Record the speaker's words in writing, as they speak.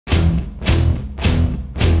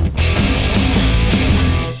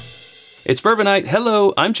It's Bourbon Night.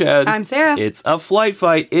 Hello, I'm Chad. I'm Sarah. It's a flight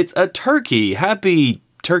fight. It's a turkey. Happy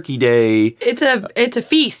Turkey Day. It's a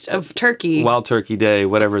feast of turkey. Wild Turkey Day,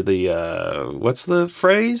 whatever the, what's the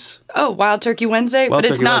phrase? Oh, Wild Turkey Wednesday? Wild but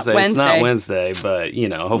Turkey it's not Wednesday. It's not Wednesday, but, you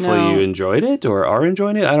know, hopefully you enjoyed it or are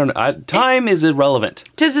enjoying it. I don't know. Time is irrelevant.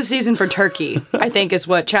 'Tis the season for turkey, I think is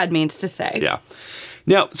what Chad means to say. Yeah.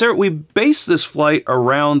 Now, Sarah, we based this flight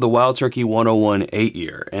around the Wild Turkey 101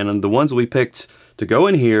 8-year, and the ones we picked to go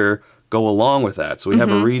in here go along with that. So we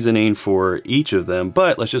have a reasoning for each of them,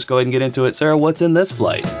 but let's just go ahead and get into it. Sarah, what's in this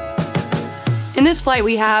flight? In this flight,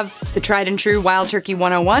 we have the tried and true Wild Turkey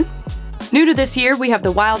 101. New to this year, we have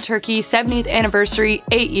the Wild Turkey 70th Anniversary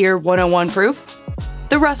 8-year 101 proof,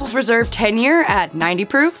 the Russell's Reserve 10-year at 90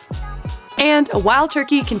 proof, and a Wild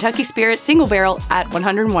Turkey Kentucky Spirit single barrel at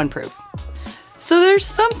 101 proof. So there's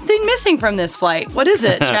something missing from this flight. What is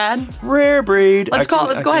it, Chad? Rare breed. Let's go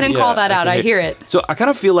ahead and call that out. I hear it. So I kind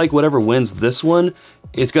of feel like whatever wins this one,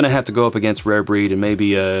 it's going to have to go up against rare breed and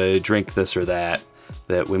maybe drink this or that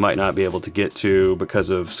we might not be able to get to because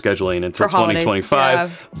of scheduling until 2025.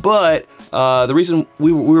 Yeah. But the reason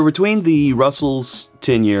we were between the Russell's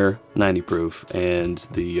 10-year 90 proof and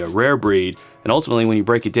the rare breed, and ultimately when you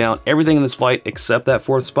break it down, everything in this flight except that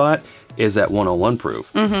fourth spot is at 101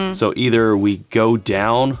 proof. So either we go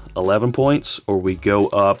down 11 points or we go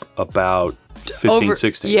up about 15,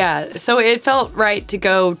 16. Yeah, so it felt right to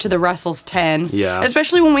go to the Russell's 10. Yeah.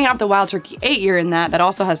 Especially when we have the Wild Turkey 8-year in that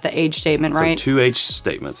also has the age statement, right? So 2 age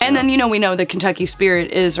statements. And then, we know the Kentucky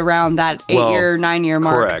Spirit is around that 8-year, 9-year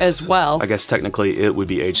mark correct. as well. I guess technically it would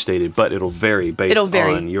be age stated, but it'll vary based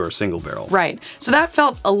on your single barrel. Right. So that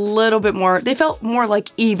felt a little bit more, they felt more like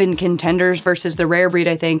even contenders versus the rare breed,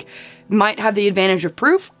 I think. Might have the advantage of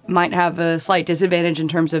proof, might have a slight disadvantage in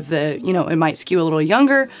terms of the, it might skew a little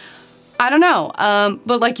younger. I don't know.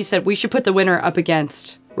 But like you said, we should put the winner up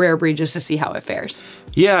against rare breed just to see how it fares.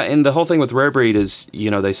 Yeah, and the whole thing with rare breed is,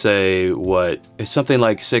 they say it's something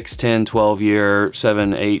like 6, 10, 12 year,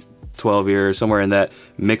 7, 8, 12 years, somewhere in that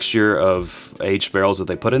mixture of aged barrels that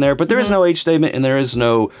they put in there. But there is no age statement and there is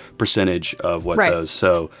no percentage of what those.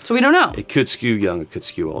 So we don't know. It could skew young, it could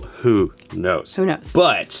skew old. Who knows? Who knows?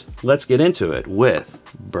 But let's get into it with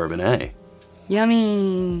Bourbon A.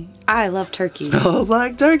 Yummy. I love turkey. Smells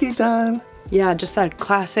like turkey time. Yeah, just that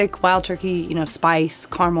classic Wild Turkey, spice,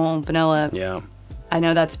 caramel, vanilla. Yeah. I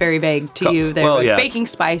know that's very vague to you there, but baking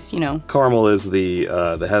spice, Caramel is the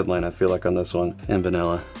headline, I feel like, on this one, and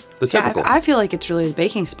vanilla. The typical. I feel like it's really the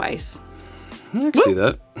baking spice. I can see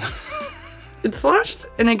that. It slashed,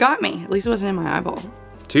 and it got me. At least it wasn't in my eyeball.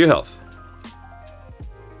 To your health.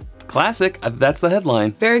 Classic. That's the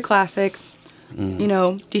headline. Very classic.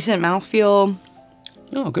 Decent mouthfeel.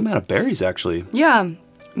 Oh, good amount of berries, actually. Yeah.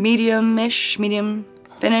 Medium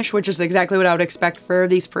finish, which is exactly what I would expect for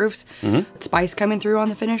these proofs. Spice coming through on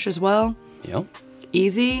the finish as well. Yep.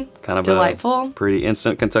 Easy. Kind of delightful. A pretty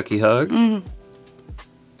instant Kentucky hug. And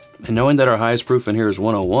knowing that our highest proof in here is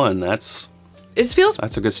 101, that's a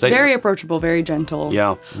good statement. Very approachable, very gentle.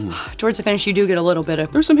 Yeah. Towards the finish, you do get a little bit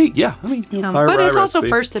of... There's some heat, yeah. But it's also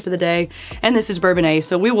first sip of the day, and this is Bourbon A,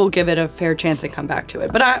 so we will give it a fair chance and come back to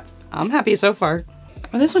it. But I'm happy so far.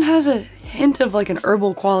 Well, this one has a hint of like an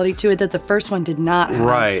herbal quality to it that the first one did not have.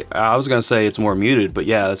 Right. I was going to say it's more muted, but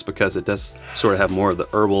yeah, that's because it does sort of have more of the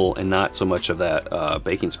herbal and not so much of that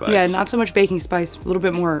baking spice. Yeah, not so much baking spice, a little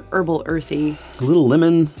bit more herbal, earthy. A little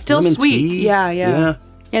lemon. Still lemon sweet. Tea. Yeah.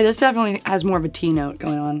 Yeah, this definitely has more of a tea note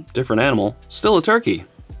going on. Different animal. Still a turkey.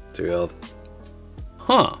 To your health.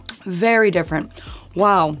 Huh. Very different.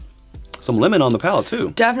 Wow. Some lemon on the palate,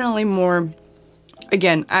 too. Definitely more...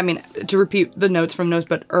 Again, to repeat the notes from Nose,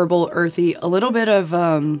 but herbal, earthy, a little bit of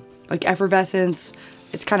like effervescence.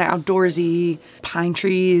 It's kind of outdoorsy, pine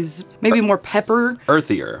trees, maybe more pepper.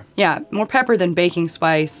 Earthier. Yeah, more pepper than baking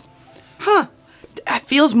spice. Huh. It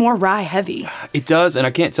feels more rye heavy. It does, and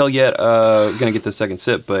I can't tell yet. Gonna get the second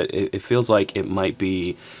sip, but it feels like it might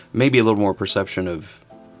be maybe a little more perception of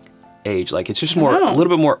age. Like it's just a little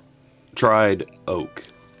bit more dried oak.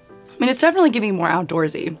 It's definitely giving more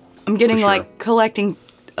outdoorsy. I'm getting like collecting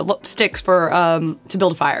sticks for to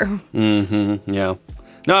build a fire. Yeah.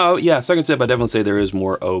 No, yeah, second sip, I definitely say there is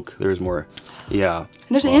more oak. There is more, yeah. And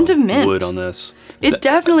there's a hint of mint. Wood on this. It's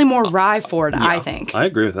definitely more rye forward, I think. I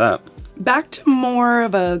agree with that. Back to more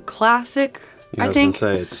of a classic, I think,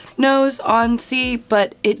 nose on C,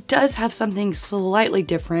 but it does have something slightly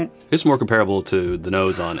different. It's more comparable to the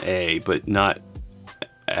nose on A, but not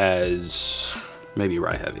as maybe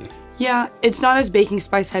rye heavy. Yeah, it's not as baking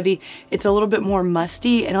spice heavy. It's a little bit more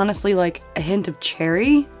musty and honestly like a hint of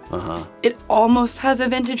cherry. It almost has a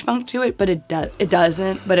vintage funk to it, but it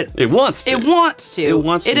doesn't. But it wants to. It wants to. It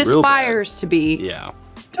wants to. It aspires to be. Yeah.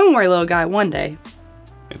 Don't worry, little guy. One day.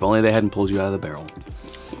 If only they hadn't pulled you out of the barrel.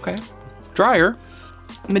 Okay. Drier.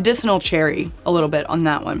 Medicinal cherry, a little bit on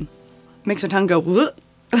that one. Makes my tongue go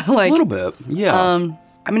like a little bit. Yeah.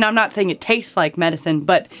 I mean, I'm not saying it tastes like medicine,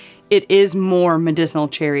 but it is more medicinal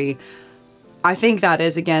cherry. I think that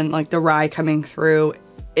is, again, like the rye coming through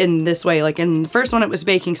in this way. Like in the first one, it was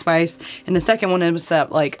baking spice. In the second one, it was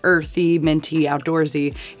that like earthy, minty,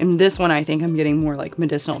 outdoorsy. In this one, I think I'm getting more like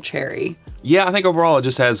medicinal cherry. Yeah, I think overall it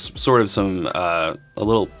just has sort of some, a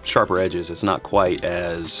little sharper edges. It's not quite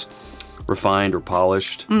as refined or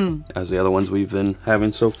polished as the other ones we've been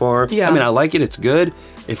having so far. Yeah. I mean, I like it. It's good.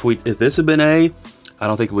 If this had been A, I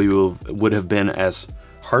don't think we would have been as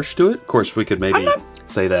harsh to it. Of course, we could maybe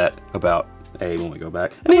say that about A when we go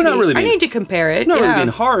back. Maybe. We're not really I need to compare it. Not really being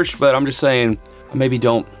harsh, but I'm just saying maybe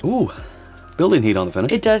don't. Ooh, building heat on the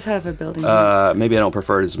finish. It does have a building heat. Maybe I don't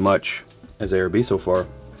prefer it as much as A or B so far.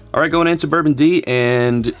 All right, going into Bourbon D,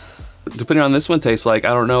 and depending on this one tastes like,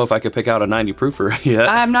 I don't know if I could pick out a 90 proofer yet.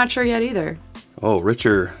 I'm not sure yet either. Oh,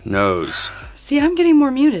 richer nose. See, I'm getting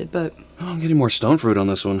more muted, but... Oh, I'm getting more stone fruit on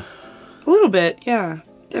this one. A little bit, yeah.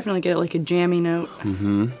 Definitely get like a jammy note. A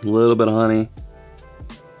little bit of honey.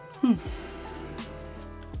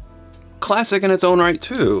 Classic in its own right,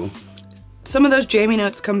 too. Some of those jammy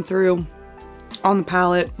notes come through on the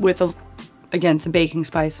palate with, again, some baking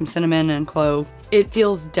spice, some cinnamon and clove. It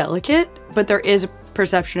feels delicate, but there is a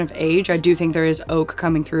perception of age. I do think there is oak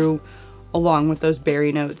coming through along with those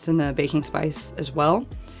berry notes and the baking spice as well.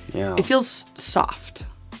 Yeah. It feels soft,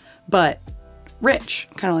 but rich,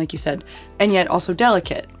 kind of like you said, and yet also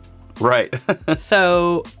delicate. Right.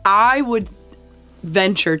 So I would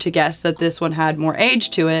venture to guess that this one had more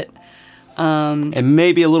age to it. And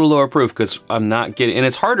maybe a little lower proof, because I'm not getting, and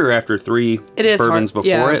it's harder after 3 bourbons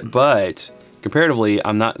before it, but comparatively,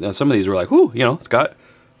 I'm not, some of these were like, whoo, you know, it's got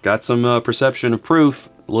some perception of proof,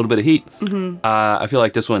 a little bit of heat. I feel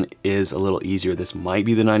like this one is a little easier. This might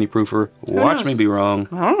be the 90 proofer. Watch me be wrong.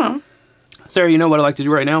 I don't know. Sarah, you know what I'd like to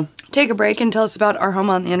do right now? Take a break and tell us about our home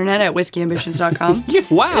on the internet at whiskyambitions.com.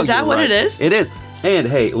 Wow. Is that what it is? It is. And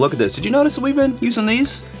hey, look at this. Did you notice that we've been using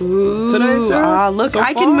these today, Sarah? Look,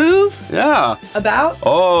 I can move. Yeah. About.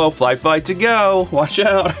 Oh, fly fight to go. Watch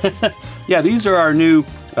out. Yeah, these are our new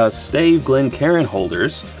Stave Glencairn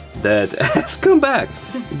holders that has come back.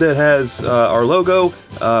 That has our logo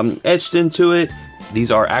etched into it.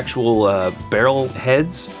 These are actual barrel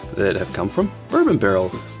heads that have come from bourbon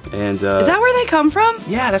barrels. And is that where they come from?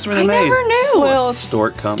 Yeah, that's where they're made. I never knew. Well, a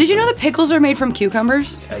stork comes. Did you know that pickles are made from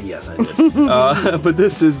cucumbers? Yes, I did. But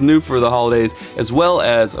this is new for the holidays, as well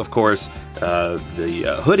as, of course,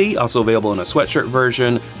 the hoodie, also available in a sweatshirt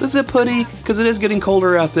version. The zip hoodie, because it is getting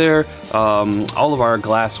colder out there. All of our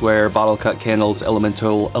glassware, bottle cut candles,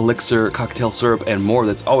 elemental elixir, cocktail syrup, and more.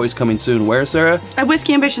 That's always coming soon. Where, Sarah? At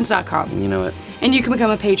whiskyambitions.com. You know it. And you can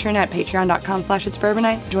become a patron at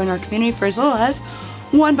patreon.com/itsbourbonnight. Join our community for as little as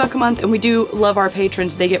 $1 a month, and we do love our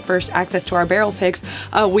patrons. They get first access to our barrel picks.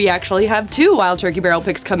 We actually have 2 Wild Turkey barrel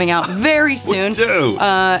picks coming out very soon. We do.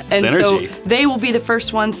 And Synergy. so they will be the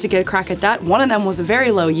first ones to get a crack at that. One of them was a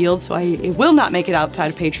very low yield, so it will not make it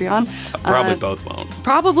outside of Patreon. Probably both won't.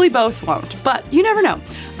 Probably both won't, but you never know.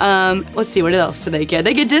 Let's see, what else do they get?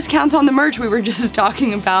 They get discounts on the merch we were just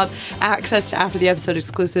talking about, access to after the episode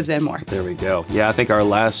exclusives, and more. There we go. Yeah, I think our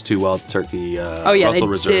last 2 Wild Turkey Russell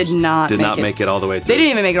Reserves did not make it all the way through. They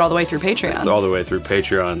didn't even make it all the way through Patreon. All the way through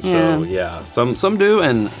Patreon, so yeah. Some do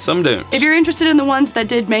and some don't. If you're interested in the ones that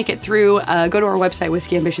did make it through, go to our website,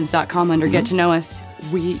 whiskyambitions.com, under Get to Know Us.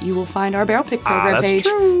 You will find our barrel pick program page.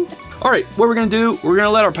 True. All right, what we're gonna do, we're gonna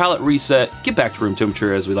let our palate reset, get back to room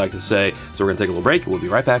temperature, as we like to say. So we're gonna take a little break, and we'll be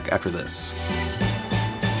right back after this.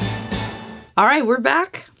 All right, we're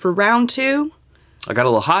back for round 2. I got a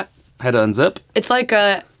little hot, had to unzip. It's like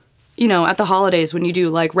you know, at the holidays when you do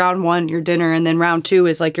like round 1, your dinner, and then round 2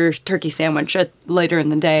 is like your turkey sandwich later in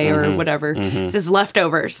the day or whatever. This is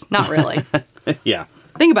leftovers. Not really. Yeah.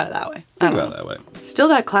 Think about it that way. Think about it that way. Still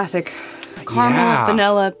that classic caramel,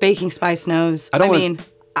 vanilla, baking spice nose.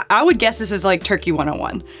 I would guess this is like Turkey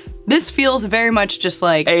 101. This feels very much just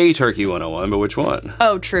like a Turkey 101, but which one?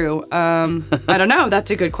 Oh, true. I don't know. That's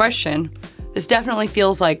a good question. This definitely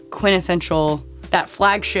feels like quintessential, that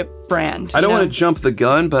flagship brand. I don't want to jump the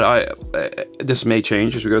gun, but this may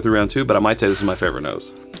change as we go through round 2, but I might say this is my favorite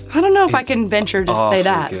nose. I don't know if I can venture to say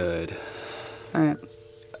that. Good. All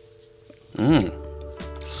right.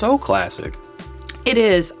 So classic. It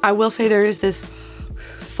is. I will say there is this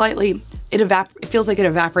slightly, it feels like it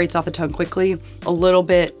evaporates off the tongue quickly, a little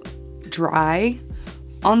bit dry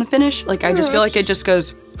on the finish. Like, I just feel like it just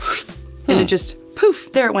goes, and it just,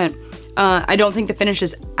 poof, there it went. I don't think the finish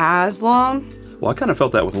is as long. Well, I kind of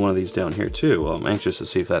felt that with one of these down here too. I'm anxious to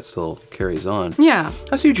see if that still carries on. Yeah.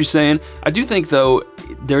 I see what you're saying. I do think though,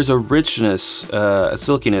 there's a richness, a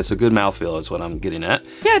silkiness, a good mouthfeel is what I'm getting at.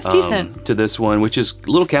 Yeah, it's decent. To this one, which is a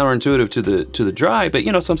little counterintuitive to the dry, but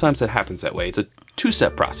you know, sometimes that happens that way. It's a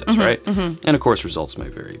two-step process, right? And of course, results may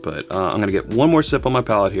vary, but I'm gonna get one more sip on my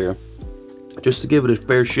palate here, just to give it a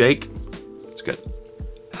fair shake. It's good.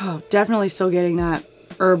 Oh, definitely still getting that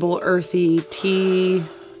herbal, earthy, tea,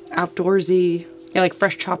 outdoorsy. Yeah, like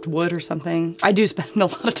fresh chopped wood or something. I do spend a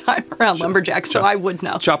lot of time around lumberjacks, so I would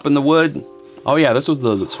know. Chopping the wood. Oh yeah, this was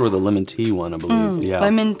the sort of the lemon tea one, I believe. Yeah.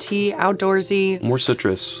 Lemon tea, outdoorsy. More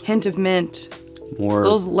citrus. Hint of mint. More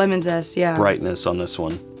those lemon zest, yeah. Brightness on this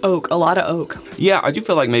one. Oak, a lot of oak. Yeah, I do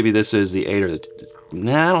feel like maybe this is the 8 or the...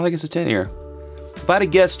 Nah, I don't think it's a 10 year. If I had to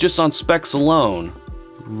guess just on specs alone,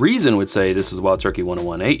 Reason would say this is Wild Turkey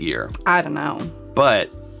 101 8 year. I don't know.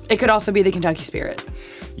 But... it could also be the Kentucky Spirit.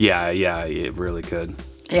 Yeah, it really could.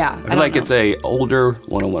 Yeah, I feel like it's a older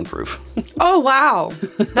 101 proof. Oh, wow.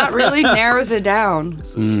 That really narrows it down.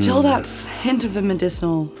 Still that hint of a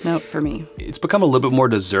medicinal note for me. It's become a little bit more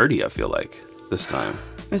desserty, I feel like, this time.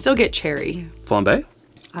 I still get cherry. Flambe?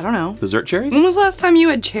 I don't know. Dessert cherries? When was the last time you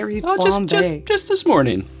had cherry flambe? Just this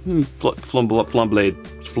morning.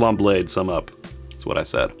 Flamblade some up. That's what I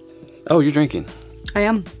said. Oh, you're drinking. I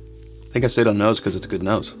am. I think I stayed on nose because it's a good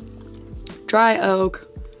nose. Dry oak,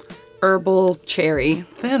 herbal, cherry.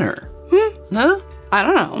 Thinner. No? I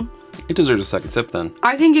don't know. It deserves a second sip then.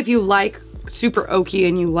 I think if you like super oaky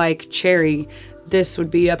and you like cherry, this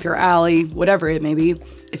would be up your alley, whatever it may be.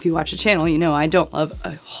 If you watch the channel, you know I don't love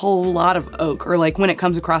a whole lot of oak, or like when it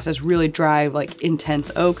comes across as really dry, like intense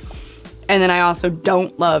oak. And then I also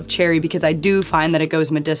don't love cherry because I do find that it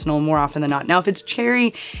goes medicinal more often than not. Now, if it's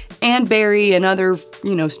cherry and berry and other,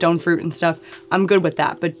 you know, stone fruit and stuff, I'm good with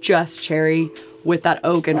that. But just cherry with that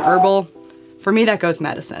oak and herbal, for me, that goes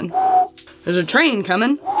medicine. There's a train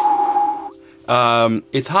coming.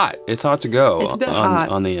 It's hot. It's hot to go. It's a bit hot.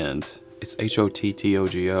 On the end. It's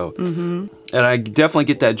HOTTOGO. And I definitely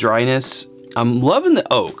get that dryness. I'm loving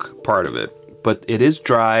the oak part of it, but it is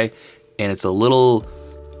dry and it's a little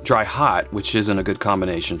dry hot, which isn't a good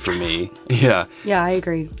combination for me. Yeah. Yeah, I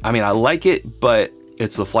agree. I mean, I like it, but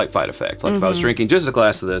it's the flight fight effect. Like if I was drinking just a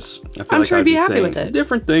glass of this, I feel I'm like sure I'd I'd be happy saying with it.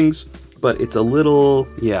 different things, but it's a little,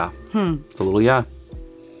 It's a little,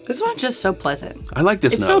 This one's just so pleasant. I like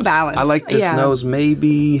this nose. It's so balanced. I like this nose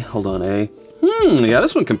maybe, hold on, A. Yeah,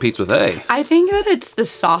 this one competes with A. I think that it's the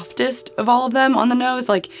softest of all of them on the nose.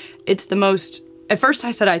 Like, it's the most, at first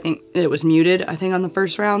I said I think it was muted, I think on the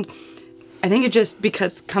first round. I think it just,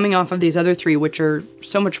 because coming off of these other three, which are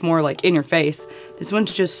so much more like in your face, this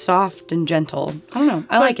one's just soft and gentle. I don't know,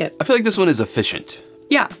 I like it. I feel like this one is efficient.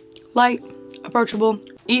 Yeah, light, approachable,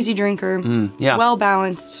 easy drinker, well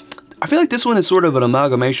balanced. I feel like this one is sort of an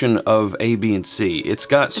amalgamation of A, B, and C. It's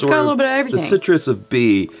got a little bit of everything. The citrus of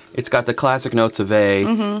B. It's got the classic notes of A.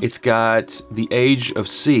 It's got the age of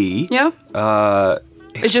C. Yeah.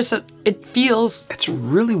 It's just, it feels it's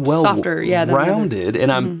really well softer, rounded.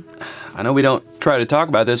 And I know we don't try to talk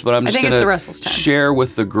about this, but I'm just going to share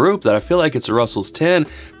with the group that I feel like it's a Russell's 10.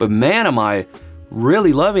 But man, am I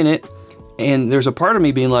really loving it. And there's a part of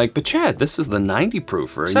me being like, but Chad, this is the 90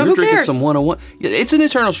 proofer. And so you're drinking cares? some 101. It's an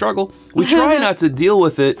eternal struggle. We try not to deal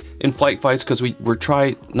with it in flight fights because we're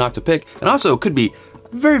trying not to pick. And also, it could be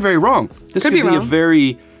very, very wrong. This could be a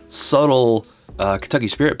very subtle Kentucky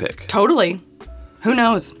Spirit pick. Totally. Who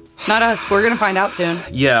knows? Not us. We're going to find out soon.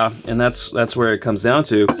 Yeah, and that's where it comes down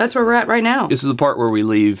to. That's where we're at right now. This is the part where we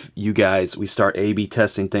leave you guys. We start A/B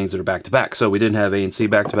testing things that are back-to-back. So we didn't have A and C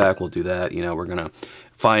back-to-back. We'll do that. You know, we're going to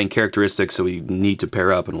find characteristics so we need to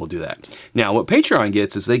pair up, and we'll do that. Now, what Patreon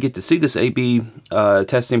gets is they get to see this A/B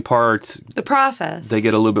testing part. The process. They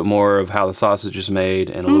get a little bit more of how the sausage is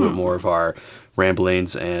made and a little bit more of our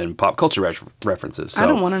ramblings and pop culture references. So. I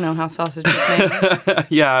don't want to know how sausage is made.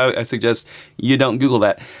 Yeah, I suggest you don't Google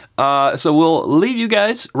that. So we'll leave you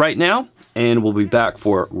guys right now, and we'll be back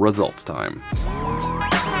for results time.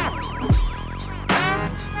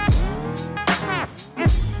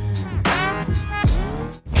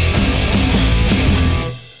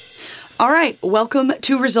 All right, welcome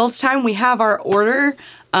to results time. We have our order.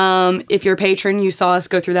 If you're a patron, you saw us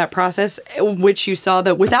go through that process, which you saw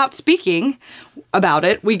that without speaking about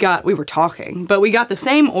it, we were talking, but we got the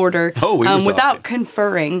same order without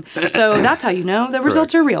conferring. So that's how you know the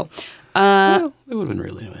results are real. Well, it would have been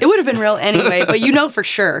real anyway. It would have been real anyway, but you know for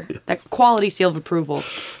sure. Yes. That's quality seal of approval.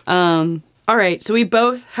 All right, so we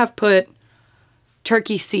both have put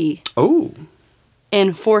Turkey C. Oh.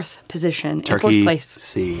 In fourth position, in fourth place.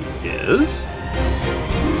 C is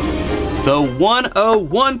the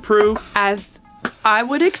 101 proof. As I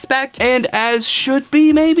would expect. And as should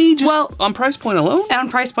be, maybe, just on price point alone? On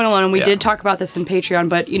price point alone, and we did talk about this in Patreon,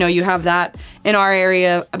 but, you know, you have that in our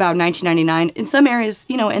area about $19.99. In some areas,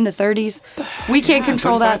 you know, in the 30s. We can't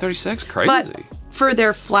control 35, that. 36, crazy. But for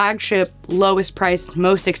their flagship, lowest priced,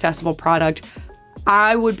 most accessible product,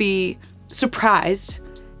 I would be surprised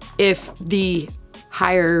if the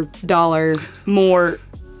higher dollar, more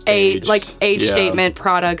age statement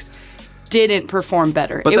products didn't perform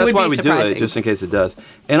better. But it that's would why be we surprising. do it, just in case it does.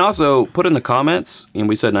 And also, put in the comments, and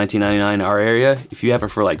we said $19.99 in our area. If you have it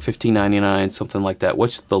for like $15.99, something like that,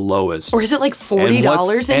 what's the lowest? Or is it like $40 in your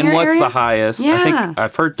area? And what's the highest? Yeah. I think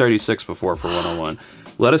I've heard 36 before for 101.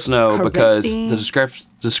 Let us know, because the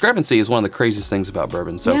discrepancy is one of the craziest things about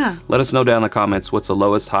bourbon. So let us know down in the comments what's the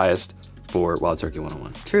lowest, highest for Wild Turkey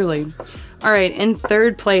 101. Truly. All right, in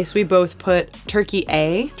third place, we both put Turkey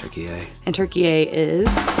A. Turkey A. And Turkey A is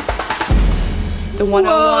the 101.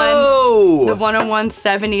 Whoa! The 101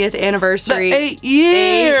 70th anniversary. The 8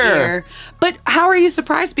 year. But how are you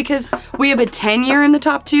surprised? Because we have a 10 year in the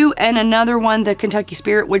top two and another one, the Kentucky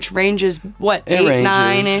Spirit, which ranges, what, 8,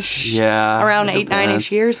 9-ish? Yeah. Around 8,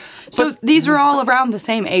 9-ish years. So these are all around the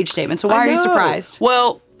same age statement. So why are you surprised?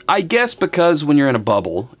 Well, I guess because when you're in a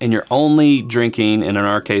bubble and you're only drinking, and in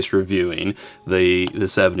our case reviewing, the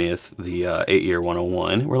 70th, the 8-year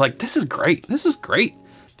 101, we're like, this is great. This is great.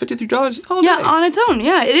 $53 all day. Yeah, on its own.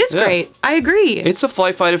 Yeah, it is great. I agree. It's a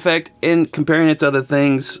fly fight effect, and comparing it to other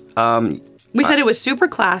things. We said it was super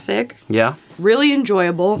classic. Yeah. Really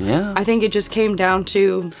enjoyable. Yeah. I think it just came down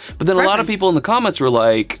to But then a lot of people in the comments were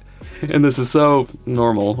like, and this is so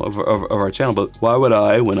normal of our channel, but why would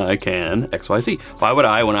I when I can XYZ? Why would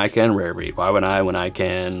I when I can Rare Breed? Why would I when I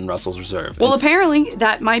can Russell's Reserve? Well, apparently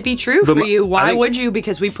that might be true for you. Why would you?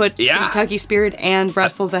 Because we put Kentucky Spirit and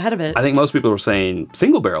Russell's ahead of it. I think most people were saying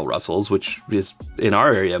single barrel Russells, which is in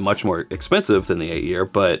our area much more expensive than the 8-year,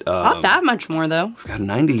 but not that much more though. We've got a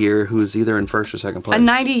 90-year who is either in first or second place. A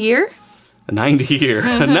 90-year? A 90-year.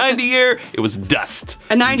 A 90-year, it was dust.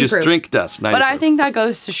 A 90 you just proof. drink dust. 90 but proof. I think that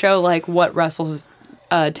goes to show like what Russell's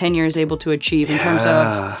 10 years able to achieve in terms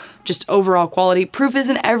of just overall quality. Proof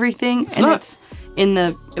isn't everything, it's in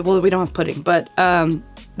the, well, we don't have pudding, but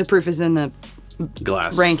the proof is in the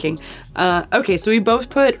glass ranking. Okay, so we both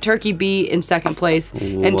put Turkey B in second place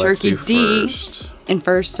and Turkey D in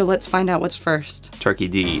first, so let's find out what's first. Turkey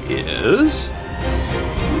D is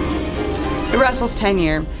the Russell's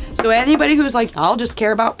 10-year. So anybody who's like, I'll just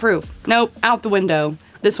care about proof. Nope, out the window.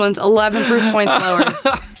 This one's 11 proof points lower.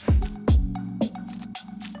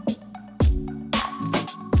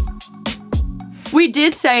 We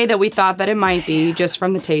did say that we thought that it might be just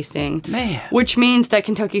from the tasting. Man. Which means that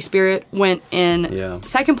Kentucky Spirit went in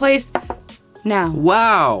second place. Now.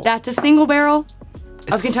 Wow. That's a single barrel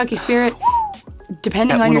of Kentucky Spirit.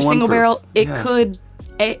 Depending on your single barrel, it could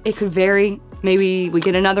vary. Maybe we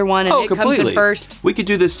get another one and it comes in first. We could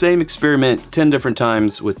do this same experiment 10 different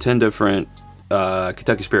times with 10 different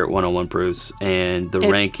Kentucky Spirit 101 proofs, and the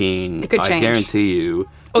ranking, it could change. I guarantee you.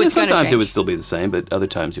 Sometimes it would still be the same, but other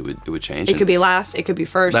times it would change. It could be last, it could be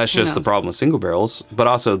first. That's just the problem with single barrels, but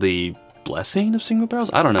also the blessing of single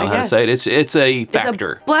barrels. I don't know how to say it. It's a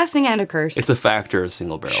factor. It's a blessing and a curse. It's a factor of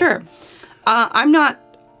single barrels. Sure. I'm not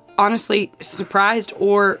honestly surprised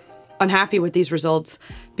or unhappy with these results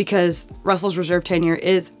because Russell's Reserve 10-year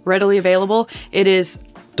is readily available. It is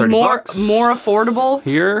more affordable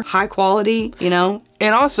here, high quality, you know.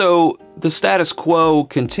 And also, the status quo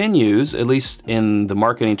continues, at least in the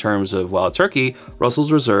marketing terms of Wild Turkey.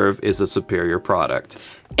 Russell's Reserve is a superior product.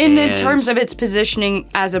 In terms of its positioning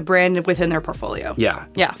as a brand within their portfolio. Yeah.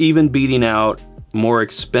 Yeah. Even beating out more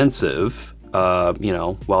expensive,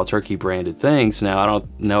 Wild Turkey branded things. Now, I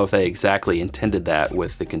don't know if they exactly intended that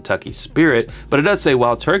with the Kentucky Spirit, but it does say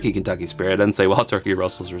Wild Turkey Kentucky Spirit. It doesn't say Wild Turkey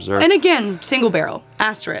Russell's Reserve. And again, single barrel,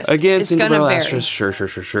 asterisk. Again, it's single gonna barrel, vary.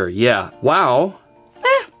 asterisk. Sure. Yeah. Wow.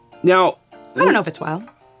 Now, I don't know if it's wow.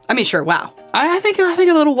 I mean, sure, wow. I think a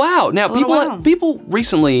little wow. Now, people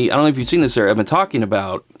recently, I don't know if you've seen this, Sarah, have been talking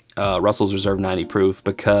about Russell's Reserve 90 proof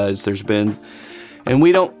because there's been, and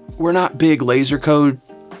we're not big laser code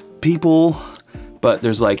people, but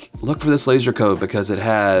there's like, look for this laser code because it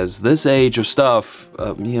has this age of stuff,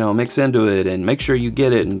 mixed into it, and make sure you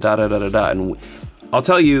get it, and da-da-da-da-da. And I'll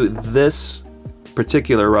tell you, this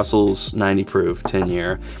particular Russell's 90 proof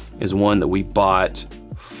 10-year is one that we bought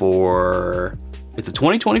for It's a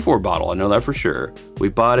 2024 bottle, I know that for sure. We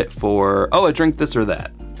bought it for, oh, a drink this or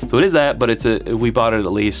that. So it is that, but we bought it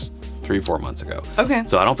at least 3-4 months ago. Okay.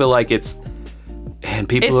 So I don't feel like it's,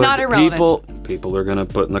 and it's not irrelevant. People are gonna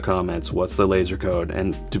put in the comments, what's the laser code?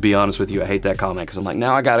 And to be honest with you, I hate that comment because I'm like,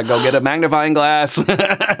 now I gotta go get a magnifying glass.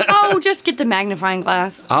 Oh, just get the magnifying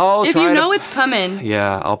glass. If you know it's coming.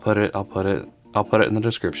 Yeah, I'll put it in the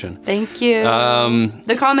description. Thank you.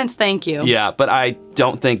 The comments, thank you. Yeah, but I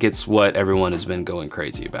don't think it's what everyone has been going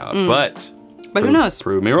crazy about. But who knows?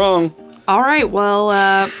 Prove me wrong. All right, well,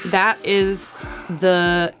 that is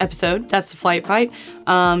the episode. That's the flight fight.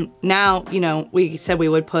 Now, you know, we said we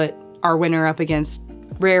would put our winner up against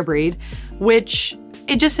Rare Breed, which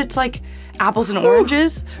it's like apples and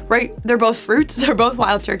oranges, right? They're both fruits. They're both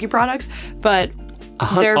wild turkey products, but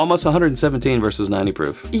they're almost 117 versus 90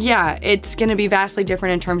 proof. Yeah, it's going to be vastly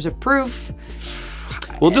different in terms of proof.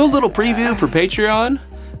 We'll do a little preview for Patreon.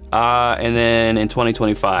 And then in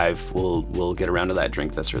 2025, we'll get around to that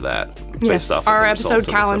drink this or that. Yes, our episode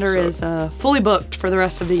calendar is fully booked for the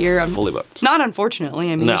rest of the year. Fully booked. Not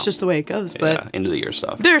unfortunately. I mean, it's just the way it goes. But yeah, end of the year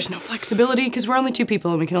stuff. There's no flexibility because we're only 2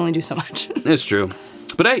 people and we can only do so much. It's true.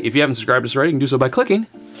 But hey, if you haven't subscribed to us already, you can do so by clicking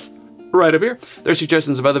right up here. There's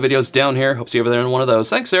suggestions of other videos down here. Hope to see you over there in one of those.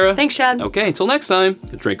 Thanks, Sarah. Thanks, Chad. Okay, until next time,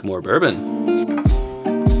 drink more bourbon.